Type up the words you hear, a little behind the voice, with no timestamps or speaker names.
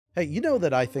Hey, you know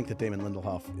that I think that Damon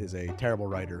Lindelof is a terrible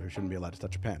writer who shouldn't be allowed to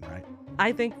touch a pen, right?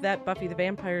 I think that Buffy the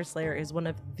Vampire Slayer is one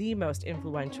of the most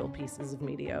influential pieces of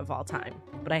media of all time,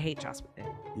 but I hate Joss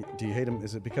Whedon. Do you hate him?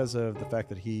 Is it because of the fact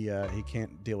that he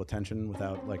can't deal with tension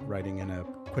without like writing in a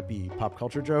quippy pop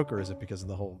culture joke, or is it because of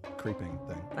the whole creeping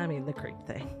thing? I mean, the creep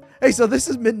thing. Hey, so this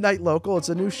is Midnight Local. It's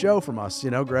a new show from us,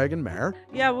 Greg and Mare.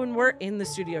 Yeah, when we're in the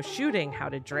studio shooting How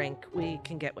to Drink, we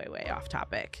can get way off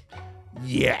topic.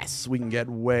 Yes, we can get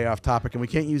way off topic and we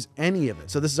can't use any of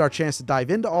it. So this is our chance to dive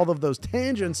into all of those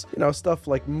tangents, stuff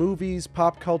like movies,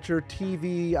 pop culture,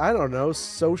 TV, I don't know,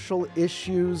 social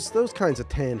issues, those kinds of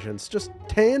tangents. Just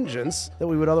tangents that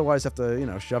we would otherwise have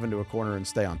to, shove into a corner and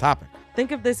stay on topic.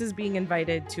 Think of this as being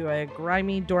invited to a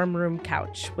grimy dorm room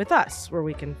couch with us, where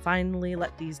we can finally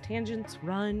let these tangents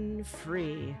run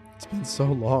free. It's been so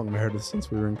long, Meredith,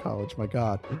 since we were in college. My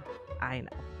God. I know.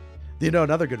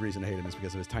 Another good reason to hate him is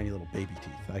because of his tiny little baby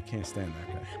teeth. I can't stand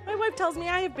that guy. My wife tells me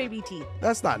I have baby teeth.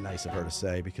 That's not nice of her to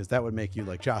say, because that would make you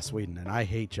like Joss Whedon, and I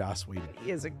hate Joss Whedon. He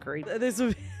is a great...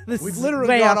 We've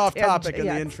literally gone off topic in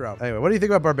the intro. Anyway, what do you think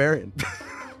about Barbarian?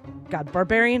 God,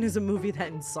 Barbarian is a movie that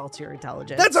insults your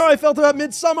intelligence. That's how I felt about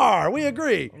Midsommar. We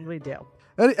agree. We do.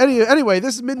 Anyway,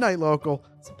 this is Midnight Local.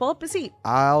 So pull up a seat.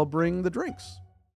 I'll bring the drinks.